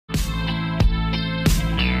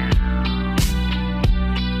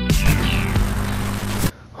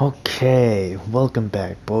Okay, welcome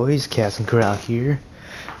back, boys. Kasin Koral here.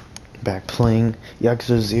 Back playing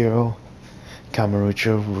Yakuza 0,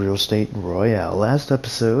 Kamurocho Real Estate Royale. Last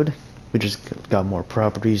episode, we just got more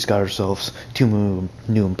properties, got ourselves two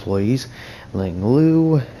new employees. Ling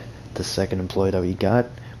Lu, the second employee that we got,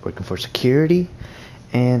 working for security,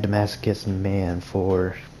 and Damascus Man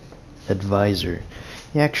for advisor.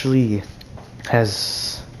 He actually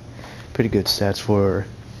has pretty good stats for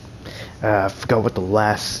I forgot what the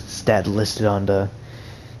last stat listed on the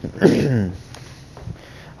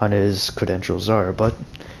on his credentials are, but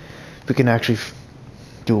we can actually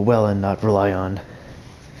do well and not rely on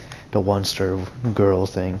the one-star girl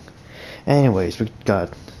thing. Anyways, we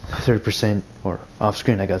got 30%, or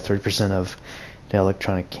off-screen I got 30% of the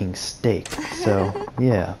Electronic King stake. So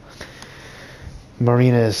yeah,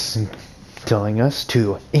 Marina is telling us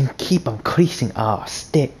to keep increasing our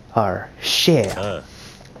share.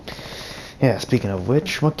 Yeah, speaking of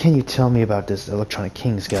which, what can you tell me about this Electronic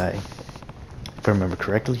Kings guy? If I remember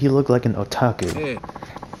correctly, he looked like an otaku.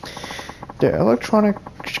 The Electronic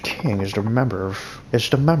King is the member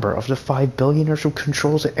of the 5 billionaires who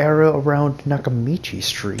controls the area around Nakamichi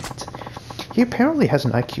Street. He apparently has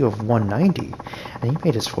an IQ of 190, and he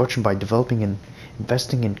made his fortune by developing and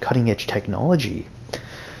investing in cutting-edge technology.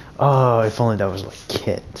 Oh, if only that was like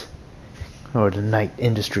KIT. Or the Night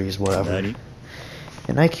Industries, whatever.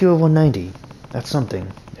 An IQ of 190. That's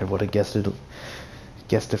something. I would have guessed it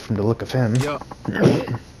from the look of him. Yeah.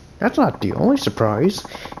 That's not the only surprise.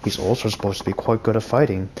 He's also supposed to be quite good at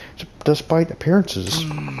fighting, despite appearances.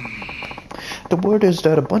 The word is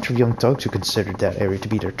that a bunch of young thugs who considered that area to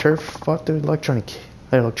be their turf fought the Electronic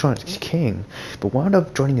King, but wound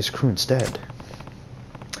up joining his crew instead.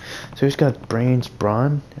 So he's got brains,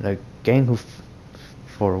 brawn, and a gang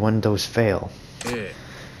for when those fail.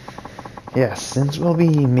 Yeah, since we'll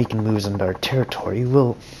be making moves into our territory,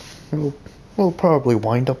 we'll probably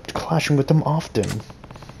wind up clashing with them often.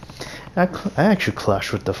 I actually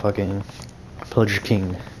clashed with the fucking Pillager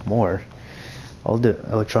King more. All the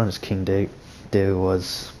Electronics King did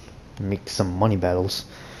was make some money battles.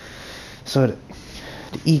 So the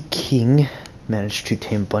E-King managed to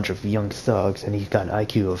tame a bunch of young thugs, and he got an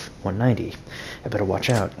IQ of 190. I better watch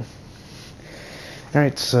out.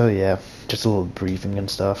 Alright, so yeah, just a little briefing and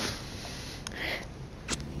stuff.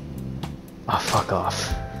 Oh, fuck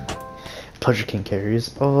off. Pleasure King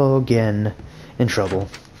carriers again in trouble.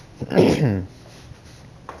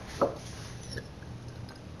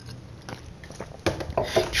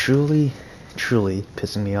 Truly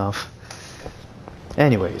pissing me off.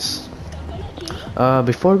 Anyways,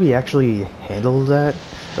 before we actually handle that,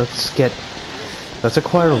 let's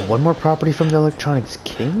acquire one more property from the Electronics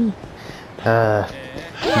King. Not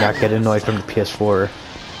get annoyed from the PS4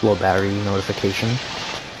 low battery notification.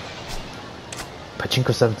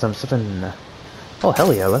 Pachinko 777. Oh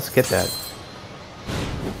hell yeah, let's get that.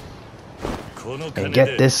 And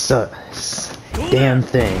get this damn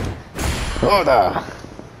thing.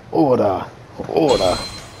 Order.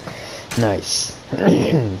 Nice.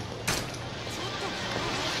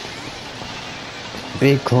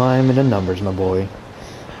 Big climb in the numbers, my boy.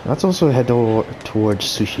 Let's also head towards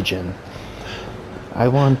Sushijin. I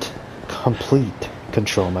want complete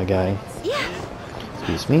control, my guy.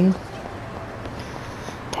 Excuse me.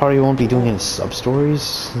 Probably won't be doing any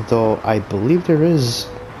sub-stories, though I believe there is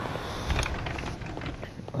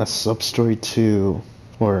a sub-story to,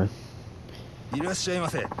 or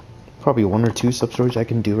probably one or two sub-stories I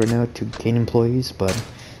can do right now to gain employees, but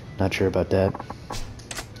not sure about that.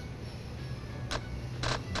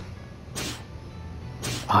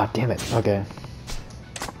 Ah, damn it. Okay.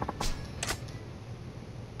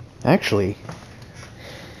 Actually,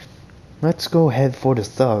 let's go head for the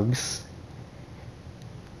thugs.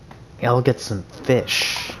 I'll get some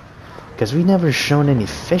fish, because we never shown any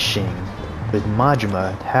fishing with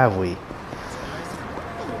Majima, have we?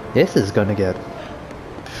 This is gonna get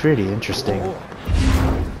pretty interesting.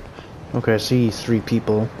 Okay, I see 3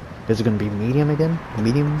 people. Is it gonna be medium again?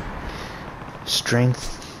 Medium?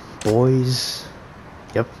 Strength? Boys?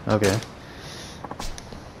 Yep, okay.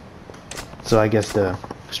 So I guess the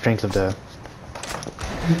strength of the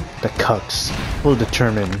cucks will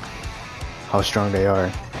determine how strong they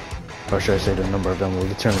are. Or should I say the number of them will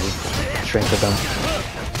determine the strength of them.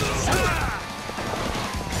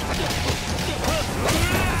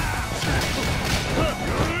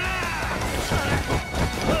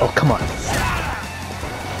 Oh, come on.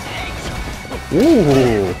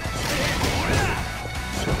 Ooh.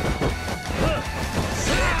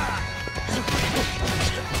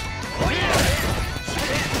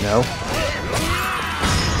 No.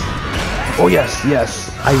 Oh yes,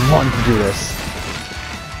 I want to do this.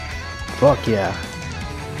 Fuck yeah.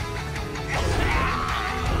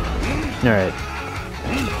 Alright.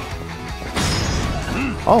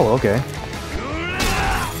 Oh, okay.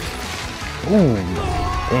 Boom.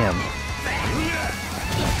 Damn.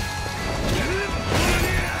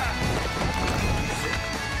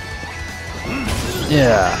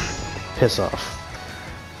 Yeah. Piss off.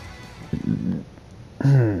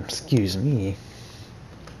 Excuse me.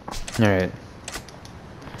 Alright.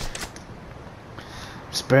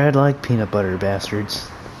 Spread like peanut butter, bastards.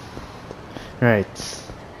 Alright.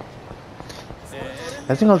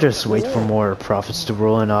 I think I'll just wait for more profits to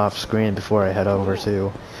roll in off screen before I head over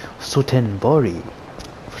to Sotenbori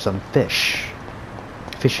for some fish.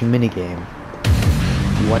 Fishing minigame.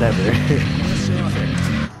 Whatever.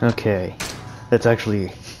 Okay. Let's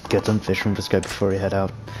actually get some fish from this guy before we head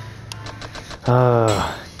out.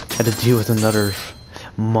 Had to deal with another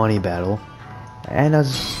money battle. And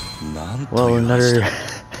as well, another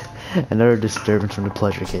another disturbance from the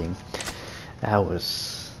Pleasure King. That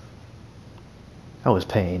was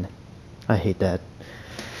pain. I hate that.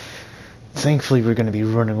 Thankfully, we're going to be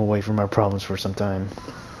running away from our problems for some time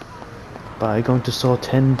by going to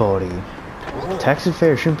Sotenbori. Taxi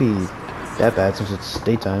fare shouldn't be that bad since it's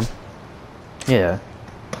daytime. Yeah.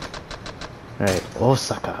 Alright,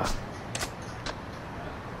 Osaka.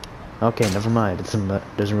 Okay, never mind. It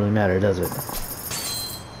doesn't really matter, does it?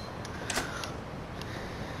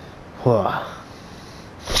 Whoa.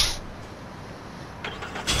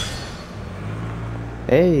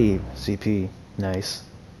 Hey, CP. Nice.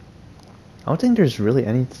 I don't think there's really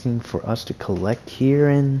anything for us to collect here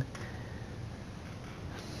in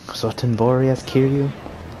Sotenbori at Kiryu.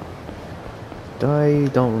 I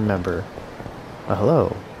don't remember. Oh,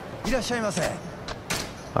 hello.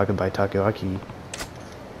 I can buy takoyaki.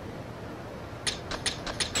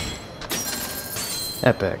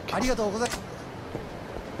 Epic.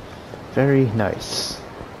 Very nice.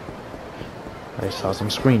 I saw some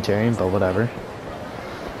screen tearing, but whatever.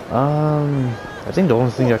 I think the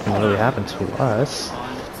only thing that can really happen to us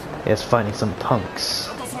is finding some punks.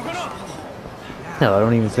 No, I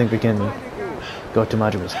don't even think we can go to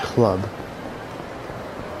Majima's club.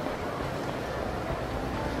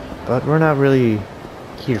 But we're not really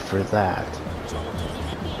here for that.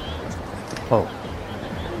 Oh.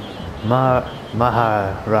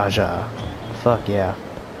 Maharaja. Fuck yeah.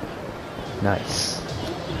 Nice.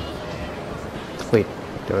 Wait,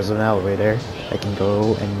 there was an alleyway there I can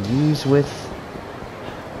go and use for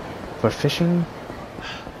fishing?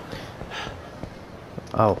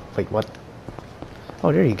 Oh, wait, what?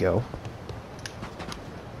 Oh, there you go.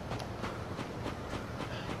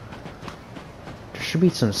 There should be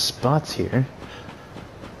some spots here.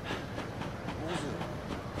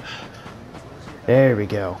 There we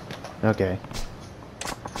go. Okay.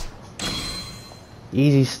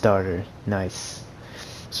 Easy starter. Nice.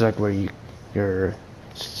 Select where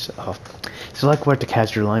select where to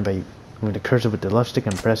cast your line by moving the cursor with the left stick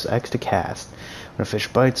and press X to cast. When a fish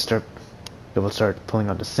bites, it will start pulling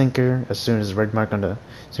on the sinker. As soon as the red mark on the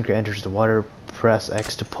sinker enters the water, press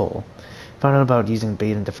X to pull. Find out about using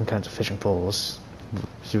bait and different kinds of fishing poles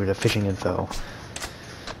through the fishing info.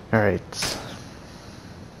 Alright.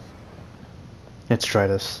 Let's try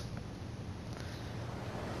this.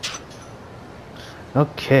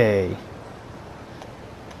 Okay.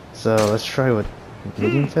 So let's try with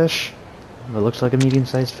medium fish. It looks like a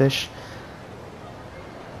medium-sized fish.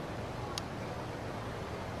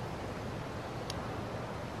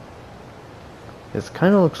 It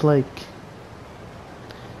kind of looks like...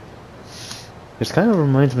 This kind of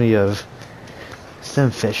reminds me of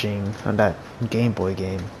sim fishing on that Game Boy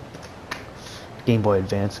game. Game Boy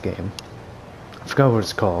Advance game. I forgot what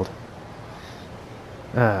it's called.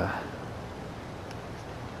 Not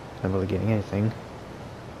really getting anything.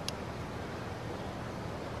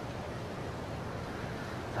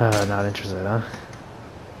 Not interested, huh?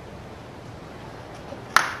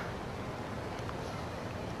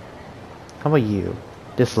 How about you?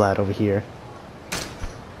 This lad over here.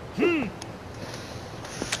 Did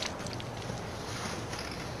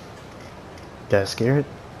I scare it?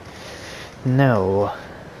 No.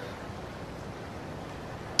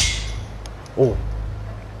 Oh.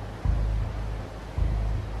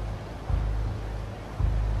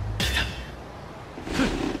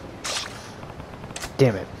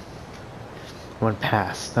 Damn it. One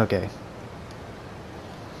past. Okay.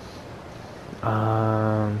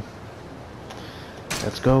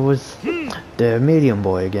 Let's go with the medium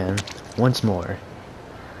boy again. Once more.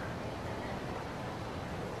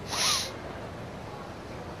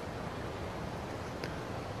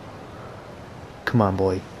 Come on,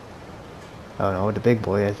 boy. Oh no, the big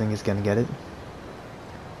boy I think is gonna get it.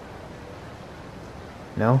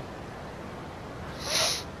 No?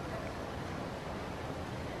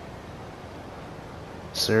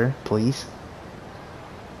 Sir, please?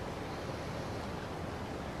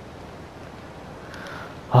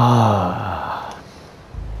 Ah.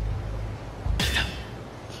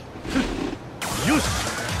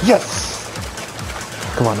 Yes!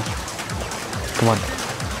 Come on. Come on.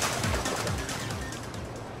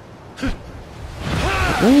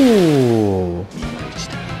 Ooh!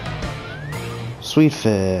 Sweet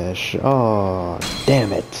fish. Oh,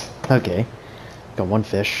 damn it. Okay. Got one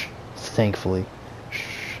fish, thankfully.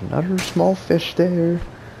 Another small fish there.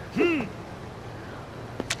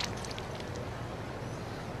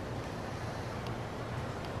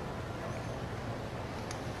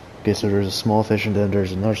 Okay, so there's a small fish and then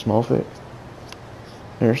there's another small fish.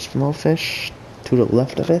 There's a small fish to the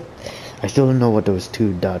left of it. I still don't know what those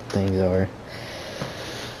two dot things are.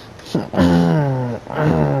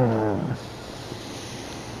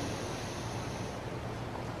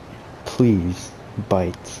 Please,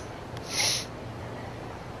 bite.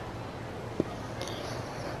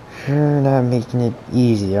 You're not making it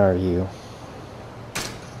easy, are you?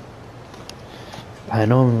 I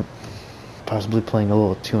know I'm possibly playing a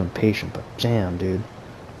little too impatient, but damn, dude.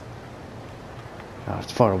 Oh,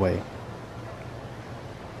 it's far away.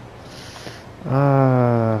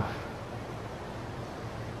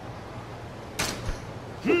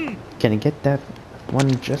 Can I get that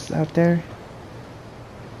one just out there?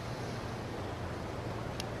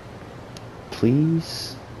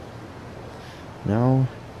 Please? No?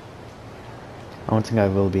 I don't think I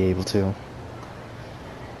will be able to.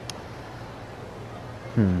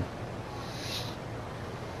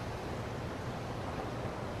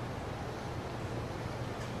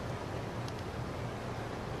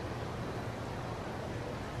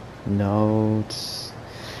 No, it's...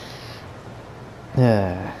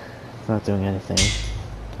 Yeah, not doing anything.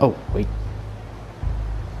 Oh, wait.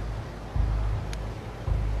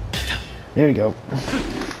 There you go.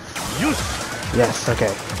 Yes,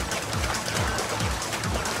 okay.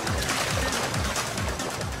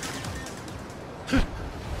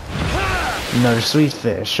 Another sweet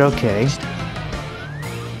fish, okay.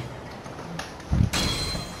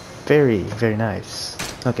 Very, very nice.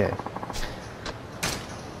 Okay.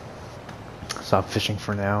 Stop fishing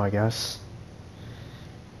for now, I guess.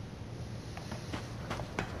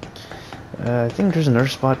 I think there's another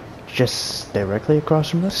spot just directly across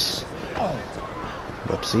from this.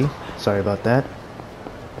 Whoopsie. Sorry about that.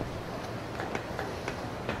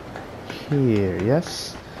 Here,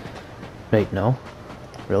 yes? Wait, no.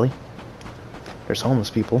 Really? There's homeless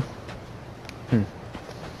people.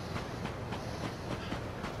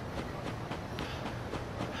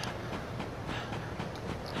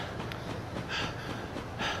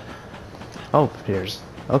 Oh, here's...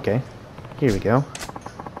 Okay. Here we go.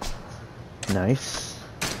 Nice.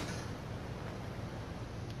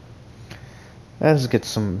 Let's get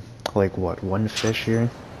some, like, what, one fish here?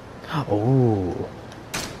 Oh!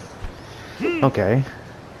 Okay.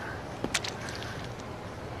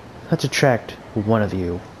 Let's attract one of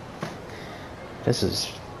you. This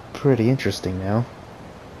is pretty interesting now.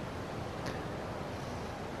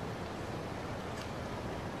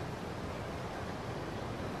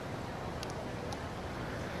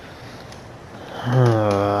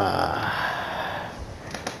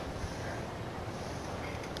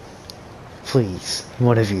 Please,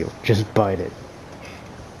 one of you, just bite it.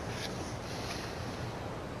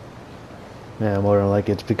 Yeah, more than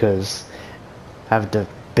likely it's because I have the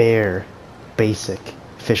bare, basic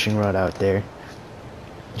fishing rod out there.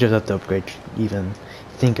 You just have to upgrade to even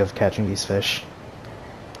think of catching these fish.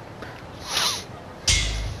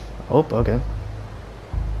 Oh, okay.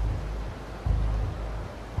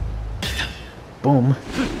 Boom.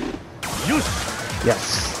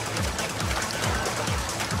 Yes.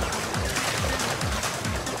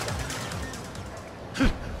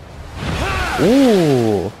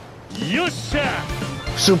 Ooh!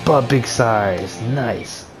 Super big size!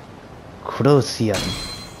 Nice! Crucian.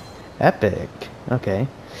 Epic! Okay.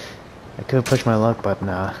 I could push my luck, but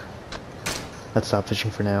nah. Let's stop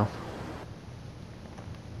fishing for now.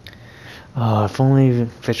 If only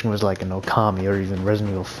fishing was like an Okami or even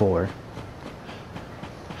Resident Evil 4.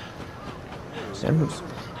 In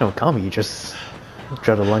Okami, you just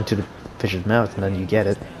draw the line to the fish's mouth and then you get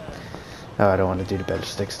it. Oh, I don't want to do the better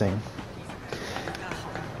sticks thing.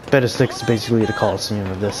 Better sticks is basically the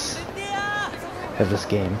Coliseum of this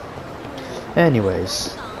game.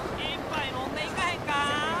 Anyways,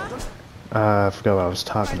 I forgot what I was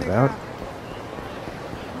talking about.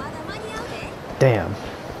 Damn,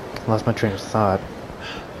 lost my train of thought.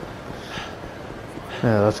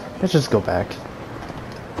 Yeah, let's just go back.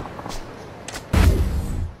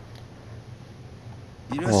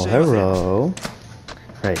 Oh, hello.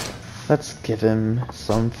 Right, let's give him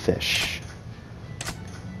some fish.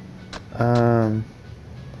 Alright.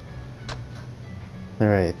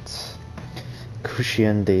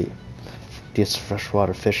 Kushiende. This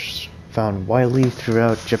freshwater fish found widely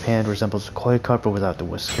throughout Japan resembles a koi carp but without the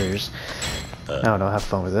whiskers. I don't know, have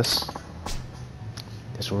fun with this.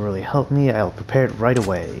 This will really help me. I'll prepare it right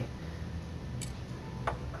away.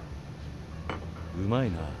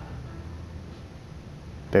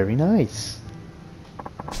 Very nice.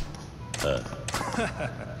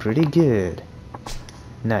 Pretty good.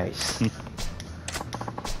 Nice.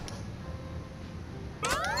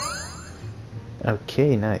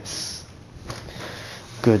 Okay, nice.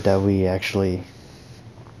 Good that we actually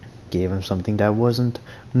gave him something that wasn't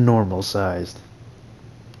normal sized.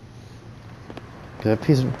 I'm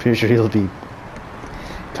pretty sure he'll be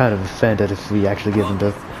kind of offended if we actually give him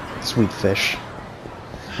the sweet fish.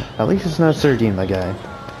 At least it's not sardine, my guy.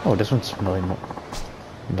 Oh, this one's $1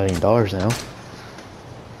 million now.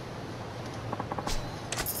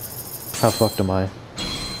 How fucked am I?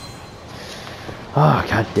 Oh,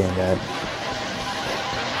 god damn that.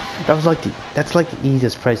 That's like the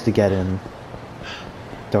easiest price to get in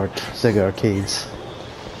Sega arcades.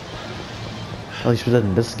 At least we did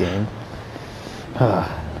in this game.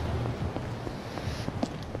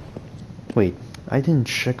 Wait, I didn't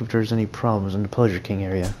check if there's any problems in the Pleasure King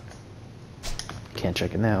area. Can't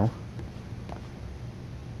check it now.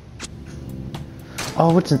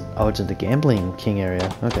 Oh, it's in the Gambling King area.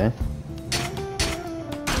 Okay.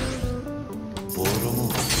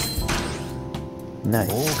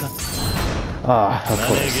 Nice. Ah, of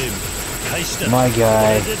course. My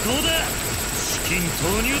guy.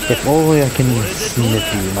 If only I can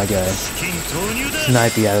snipe you, my guy.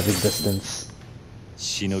 Snipe you out of existence.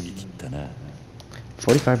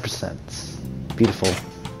 45%. Beautiful.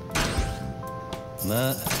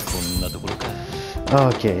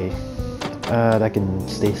 Okay. That can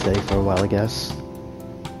stay steady for a while, I guess.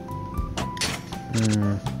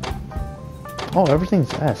 Oh,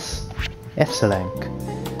 everything's S. Excellent.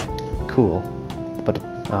 Cool. But,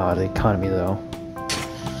 the economy though.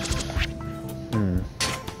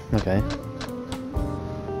 Okay.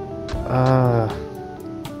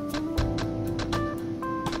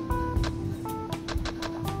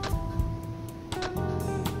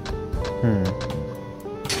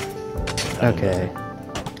 Okay.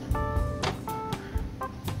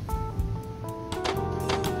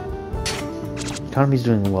 Economy's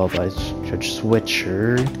doing well, but I should switch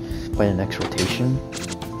her by the next rotation.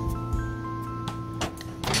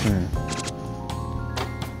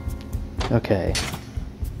 Okay.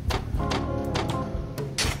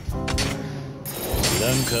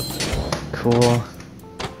 Cool.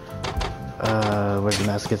 Where's the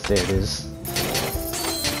maskets? There it is.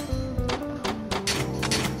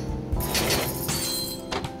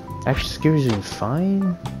 Actually, Skirry's doing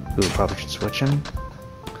fine. Ooh, probably should switch him.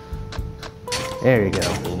 There you go.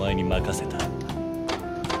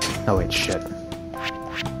 Oh wait, shit.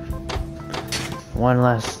 One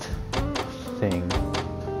last thing.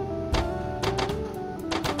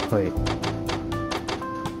 Wait.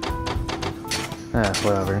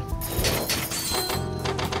 Whatever.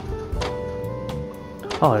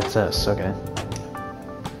 Oh, it's us, okay.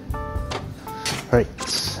 Right.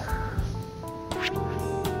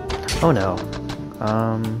 Oh no.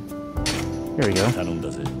 Here we go.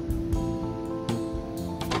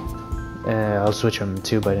 I'll switch him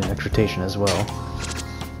too by the next rotation as well.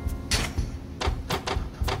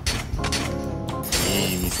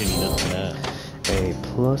 A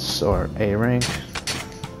plus or A rank.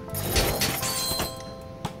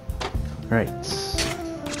 Right.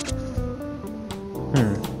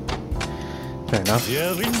 Fair enough.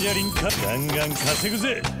 There we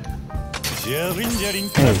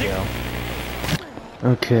go.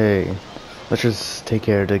 Okay. Let's just take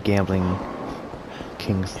care of the Gambling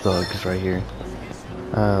King's thugs right here.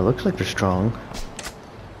 Looks like they're strong.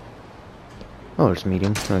 Oh, it's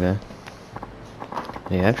medium. Okay.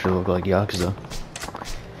 They actually look like Yakuza.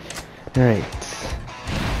 Alright.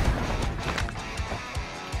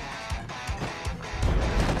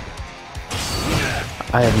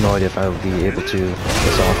 I have no idea if I will be able to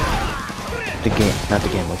piss off the game, not the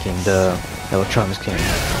Gambling King, the Electronics King.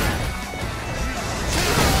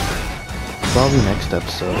 Probably next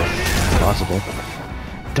episode, if possible.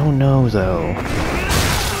 Don't know though.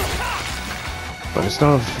 But I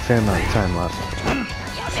still have a fair amount of time left.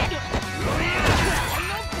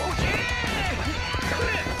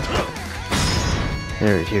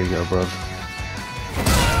 Here you go, bro.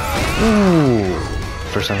 Ooh!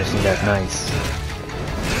 First time I've seen that. Nice.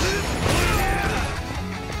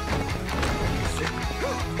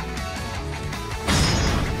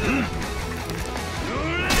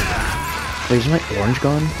 Wait, is my orange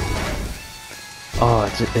gone? Oh,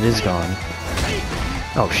 it is gone.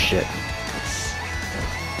 Oh shit.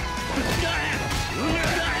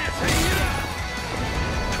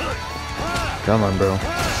 Come on, bro.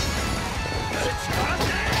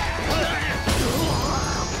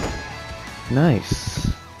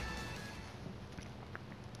 Nice.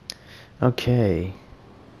 Okay.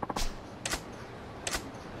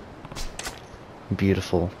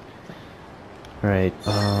 Beautiful. Alright,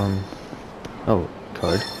 oh,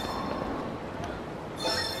 card.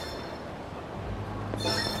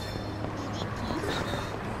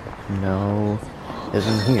 No,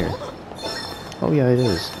 isn't here. Oh yeah, it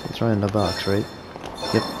is. It's right in the box, right?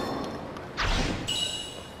 Yep.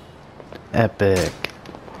 Epic.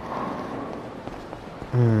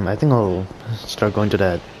 I think I'll start going to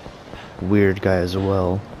that weird guy as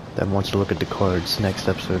well that wants to look at the cards next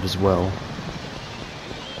episode as well.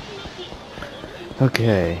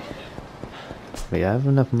 Okay. Wait, I have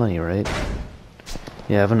enough money, right?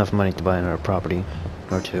 Yeah, I have enough money to buy another property.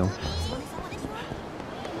 Or two.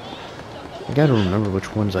 I gotta remember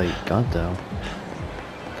which ones I got, though.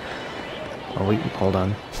 Oh, wait, hold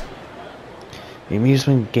on.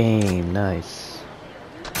 Amusement game, nice.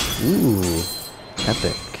 Ooh,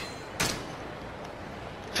 epic.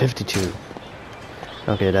 52.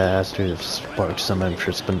 Okay, that has to spark some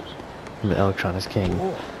interest in the Electronics King.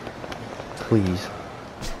 Please.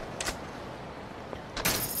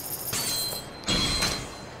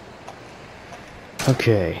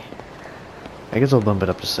 Okay. I guess I'll bump it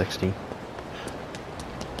up to 60.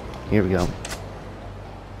 Here we go.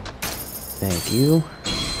 Thank you.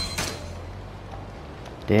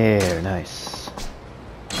 There, nice.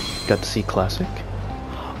 Got the C Classic.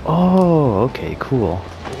 Oh, okay, cool.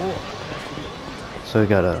 So we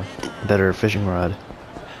got a better fishing rod.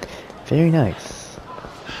 Very nice.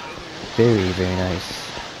 Very, very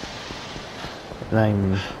nice. And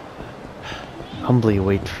I'm humbly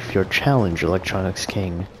await your challenge, Electronics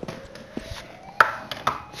King.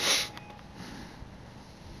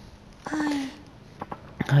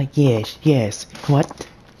 Yes, yes. What?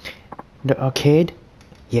 The arcade?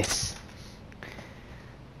 Yes.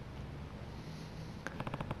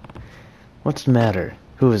 What's the matter?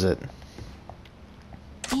 Who is it?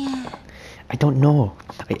 Yeah. I don't know.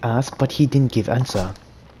 I asked, but he didn't give answer.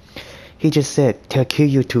 He just said, tell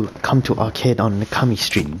Kiryu to come to arcade on Kami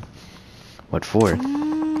Street. What for?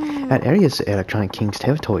 That area is Electronic King's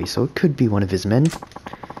territory, so it could be one of his men.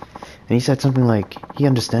 And he said something like, he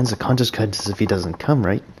understands the consequences if he doesn't come,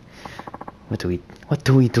 right? What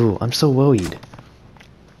do we do? I'm so worried.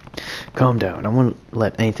 Calm down. I won't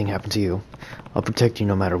let anything happen to you. I'll protect you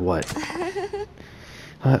no matter what.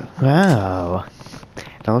 Wow.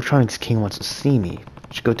 The Electronics King wants to see me.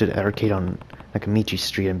 Should go to the arcade on Nakamichi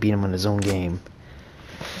Street and beat him on his own game.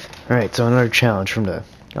 Alright, so another challenge from the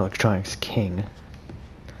Electronics King.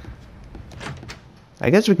 I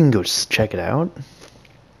guess we can go check it out.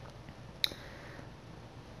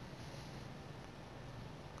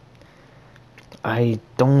 I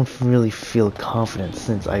don't really feel confident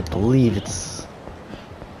since I believe it's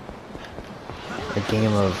a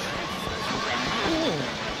game of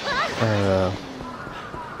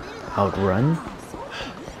Outrun.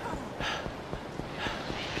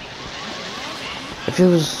 If it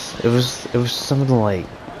was something like,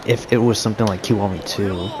 if it was something like Kiwami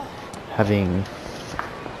 2, having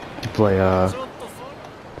to play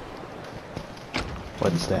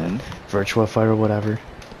what's that? Virtua Fighter or whatever.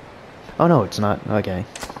 Oh no, it's not. Okay.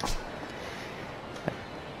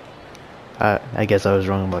 I guess I was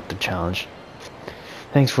wrong about the challenge.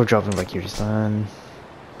 Thanks for dropping by, Kiryu-san.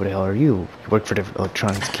 What the hell are you? You work for the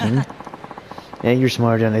Electronics King? Yeah, you're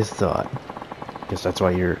smarter than I thought. Guess that's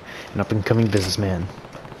why you're an up-and-coming businessman.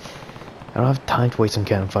 I don't have time to waste on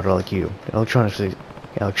cannon fodder like you. The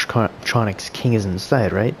Electronics King is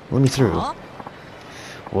inside, right? Let me through.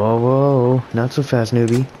 Whoa, whoa, not so fast,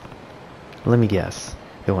 newbie. Let me guess.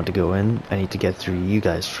 If I want to go in, I need to get through you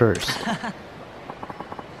guys first.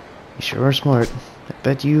 You sure are smart. I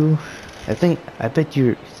bet you think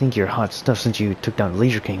you're hot stuff since you took down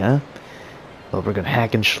Leisure King, huh? Well, we're gonna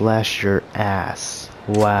hack and slash your ass.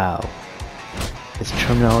 Wow. This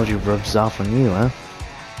terminology rubs off on you, huh?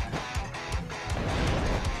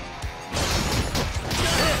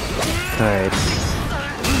 Alright.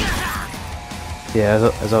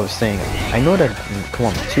 Yeah, as I was saying, I know that in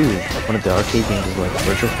Kiwami 2, one of the arcade games is like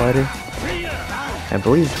Virtua Fighter. I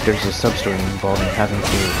believe there's a sub-story involving having to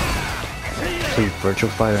play Virtua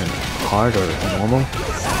Fighter in hard or normal.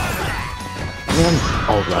 I mean, I'm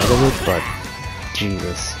alright at it, but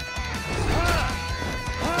Jesus.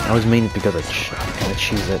 That was mainly because I kinda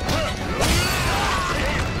cheese it.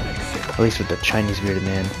 At least with the Chinese bearded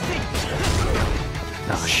man.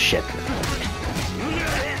 Oh shit.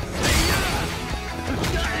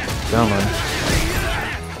 Come on.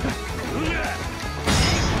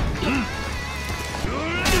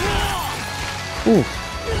 Ooh.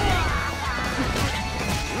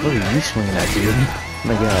 What are you swinging at, dude? Oh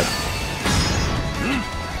my god.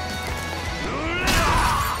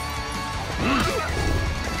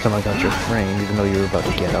 Somehow got your frame, even though you were about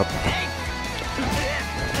to get up.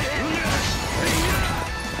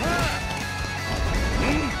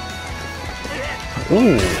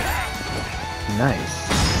 Ooh. Nice.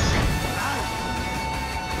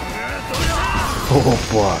 Oh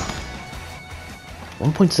boy.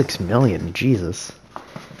 1.6 million, Jesus.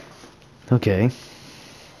 Okay.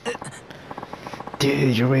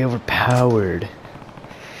 Dude, you're way overpowered.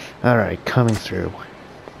 Alright, coming through.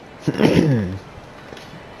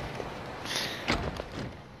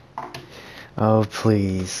 Oh,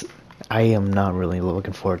 please. I am not really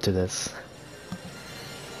looking forward to this.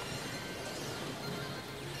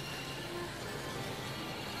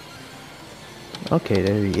 Okay,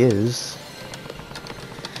 there he is.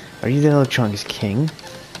 Are you the Electronics King?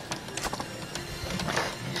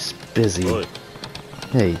 He's busy. Oi.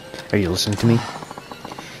 Hey, are you listening to me?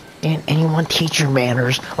 Can't anyone teach your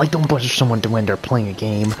manners? Like, don't push someone to when they're playing a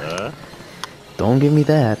game. Huh? Don't give me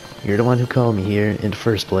that. You're the one who called me here in the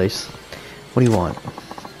first place. What do you want?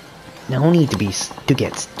 No need to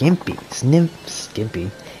get skimpy.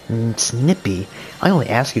 Snippy. I only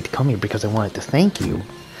asked you to come here because I wanted to thank you.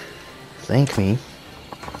 Thank me?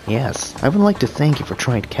 Yes, I would like to thank you for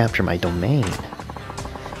trying to capture my domain.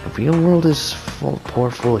 The real world is full of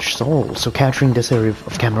poor, foolish souls, so capturing this area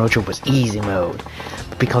of Kamurocho was easy mode.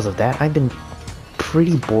 But because of that, I've been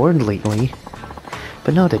pretty bored lately.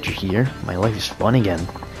 But now that you're here, my life is fun again.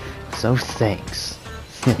 So thanks.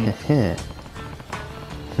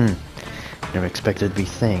 Never expected to be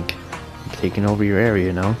thanked. I'm taking over your area,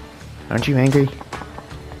 you know? Aren't you angry?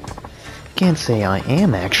 Can't say I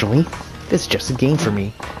am, actually. This is just a game for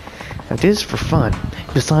me. It is for fun.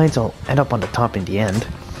 Besides, I'll end up on the top in the end.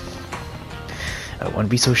 I wouldn't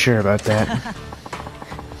be so sure about that.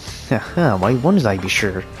 Haha, why wouldn't I be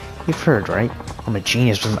sure? You've heard, right? I'm a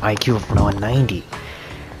genius with an IQ of 190.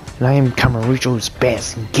 And I am Kamurocho's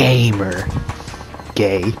best gamer.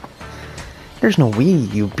 Gay. There's no way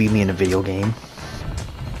you beat me in a video game.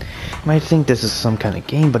 You might think this is some kind of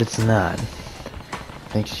game, but it's not.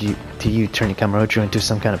 Thanks to you turning Kamurocho into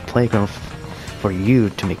some kind of playground for you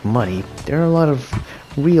to make money, there are a lot of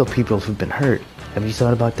real people who've been hurt. Have you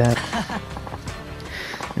thought about that?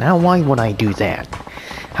 Now why would I do that?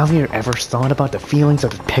 Have you ever thought about the feelings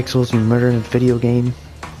of the pixels you murder in a video game?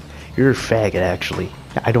 You're a faggot, actually.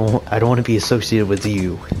 I don't want to be associated with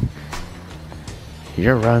you.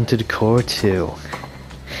 You're rotten to the core too.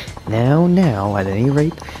 Now, at any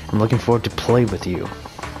rate, I'm looking forward to play with you.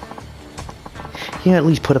 Can you at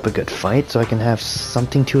least put up a good fight so I can have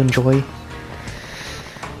something to enjoy?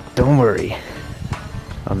 Don't worry.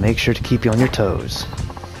 I'll make sure to keep you on your toes.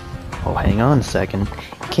 Oh, hang on a second.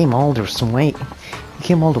 You came all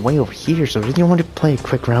the way over here, so did you want to play a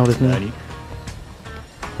quick round with me?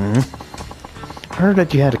 I heard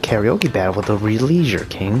that you had a karaoke battle with the Leisure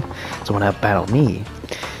King, so why not battle me?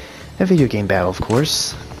 A video game battle, of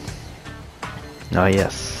course. Ah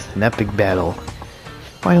yes, an epic battle.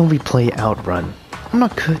 Why don't we play Outrun? I'm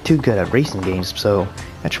not too good at racing games, so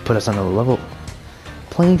that should put us on a level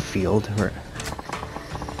playing field where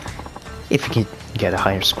if you can get a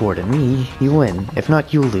higher score than me, you win. If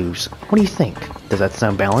not, you lose. What do you think? Does that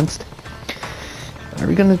sound balanced? Are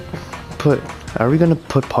we gonna put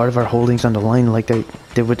part of our holdings on the line like they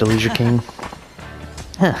did with the Leisure King?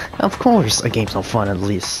 Of course, a game's no fun at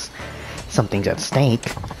least something's at stake.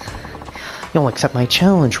 You'll accept my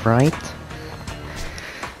challenge, right?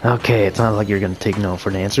 Okay, it's not like you're gonna take no for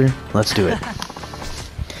an answer. Let's do it.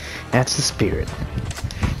 That's the spirit.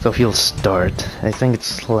 So if you'll start, I think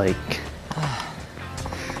it's like...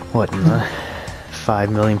 what,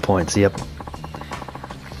 5 million points, yep.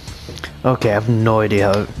 Okay, I have no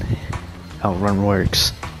idea how Run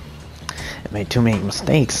works. I made too many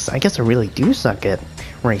mistakes. I guess I really do suck at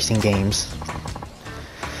racing games.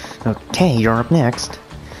 Okay, you're up next.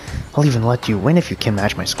 I'll even let you win if you can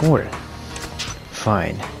match my score.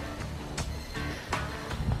 Fine.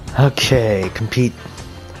 Okay, compete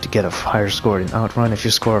to get a higher score than Outrun. If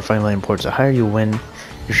you score 5 million points or higher, you win.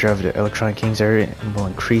 Your share of the Electronic King's area will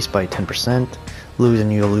increase by 10%. Lose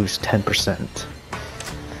and you'll lose 10%.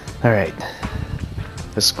 Alright.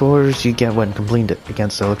 The scores you get when completing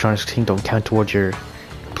against the Electronic King don't count towards your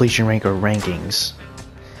completion rank or rankings.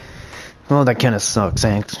 Well, that kinda sucks,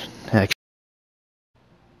 actually.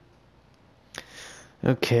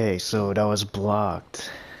 Okay, so that was blocked.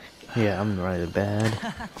 Yeah, I'm really bad.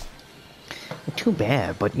 Too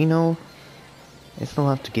bad, but you know, I still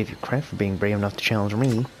have to give you credit for being brave enough to challenge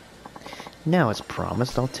me. Now, as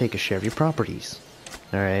promised, I'll take a share of your properties.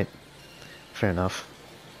 Alright, fair enough.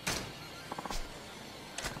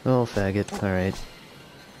 Little faggot, alright.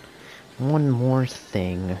 One more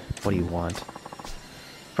thing. What do you want?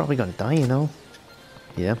 Probably gonna die, you know?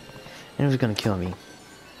 Yeah. And who's gonna kill me?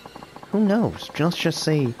 Who knows? Let's just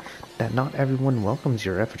say that not everyone welcomes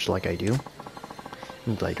your efforts like I do.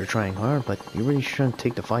 I'm glad you're trying hard, but you really shouldn't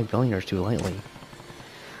take the 5 billionaires too lightly.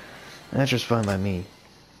 That's just fine by me.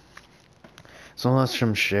 So let's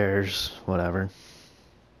some shares, whatever.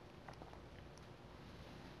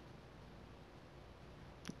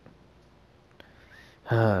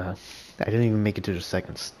 I didn't even make it to the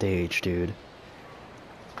second stage, dude.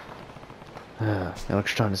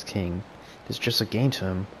 Electron is king. It's just a game to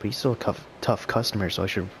him, but he's still a tough customer, so I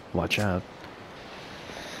should watch out.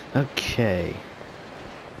 Okay.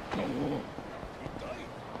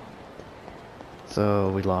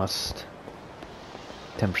 So we lost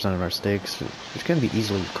 10% of our stakes. It's going to be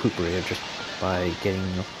easily recuperated just by getting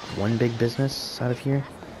one big business out of here.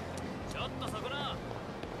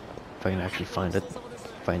 If I can actually find it.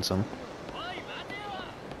 Find some.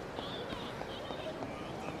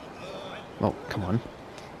 Oh, come on.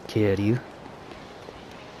 Kiryu.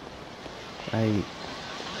 I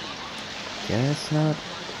guess not.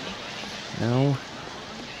 No.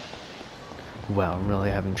 Wow, I'm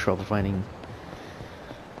really having trouble finding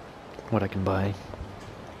what I can buy.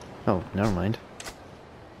 Oh, never mind.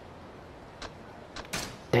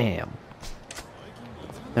 Damn.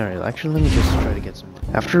 Alright, actually let me just try to get some...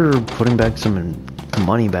 After putting back some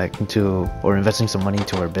money back into, or investing some money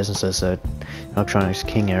into our businesses at Electronics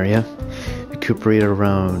King area, recuperated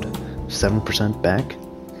around 7% back.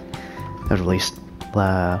 I've released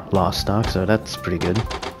lost stock, so that's pretty good.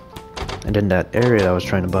 And then that area I was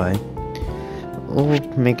trying to buy, we'll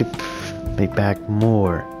make back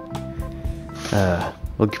more.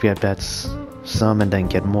 We'll get that some and then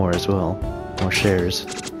get more as well. More shares.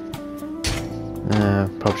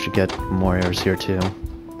 Probably should get more areas here too.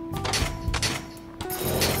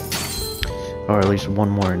 Or at least one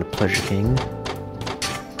more in the Pleasure King.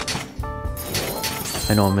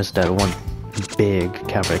 I know I missed that one big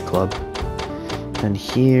cabaret club. And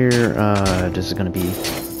here, this is gonna be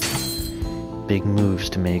big moves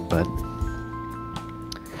to make, but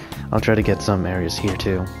I'll try to get some areas here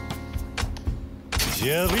too.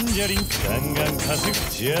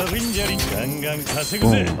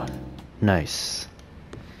 Boom. Nice.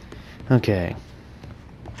 Okay.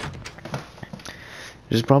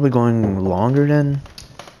 This is probably going longer than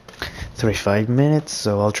 35 minutes,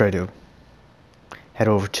 so I'll try to head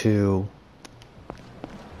over to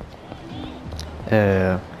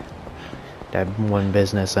that one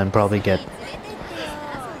business and probably get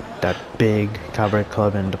that big cabaret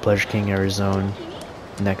club in the Pleasure King Arizona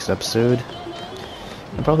next episode.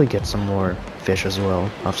 And probably get some more fish as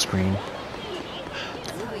well off screen.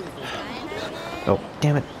 Oh,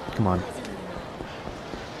 damn it. Come on.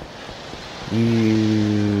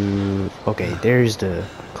 Okay, there's the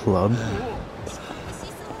club.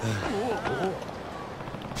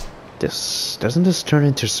 Doesn't this turn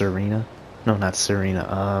into Serena? No, not Serena.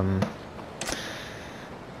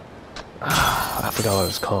 I forgot what it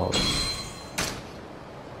was called.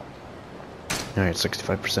 Alright,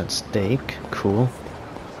 65% stake. Cool.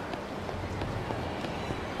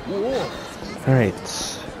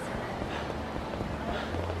 Alright.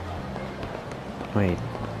 Wait.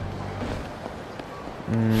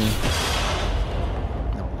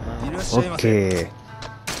 Okay.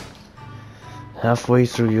 Halfway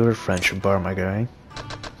through your friendship bar, my guy.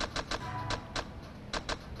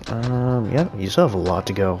 Yeah, you still have a lot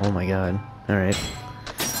to go. Oh my god. Alright.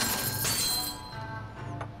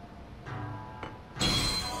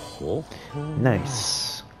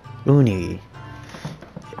 Nice. Uni.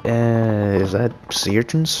 Is that sea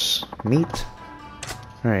urchin's meat?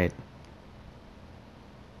 Alright.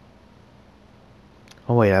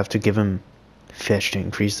 Oh wait, I have to give him fish to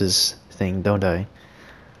increase this thing, don't I?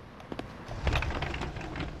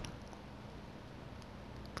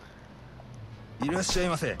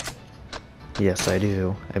 Yes, I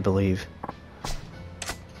do, I believe.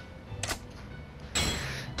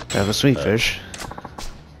 I have a sweet fish.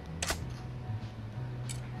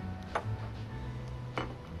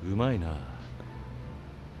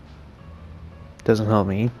 Doesn't help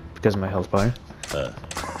me because of my health bar.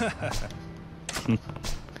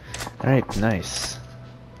 Alright, nice.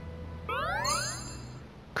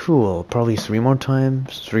 Cool, probably 3 more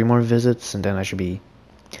times, 3 more visits, and then I should be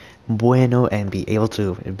bueno and be able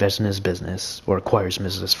to invest in his business, or acquire his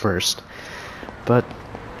business first. But,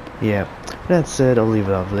 yeah, that said, I'll leave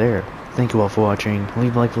it off there. Thank you all for watching.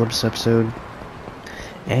 Leave a like for this episode.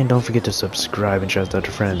 And don't forget to subscribe and shout out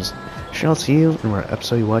to friends. I'll see you in whatever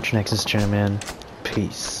episode you watch next. This channel, man.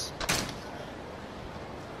 Peace.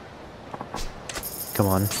 Come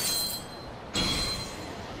on.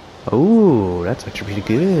 Oh, that's actually pretty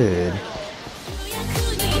good.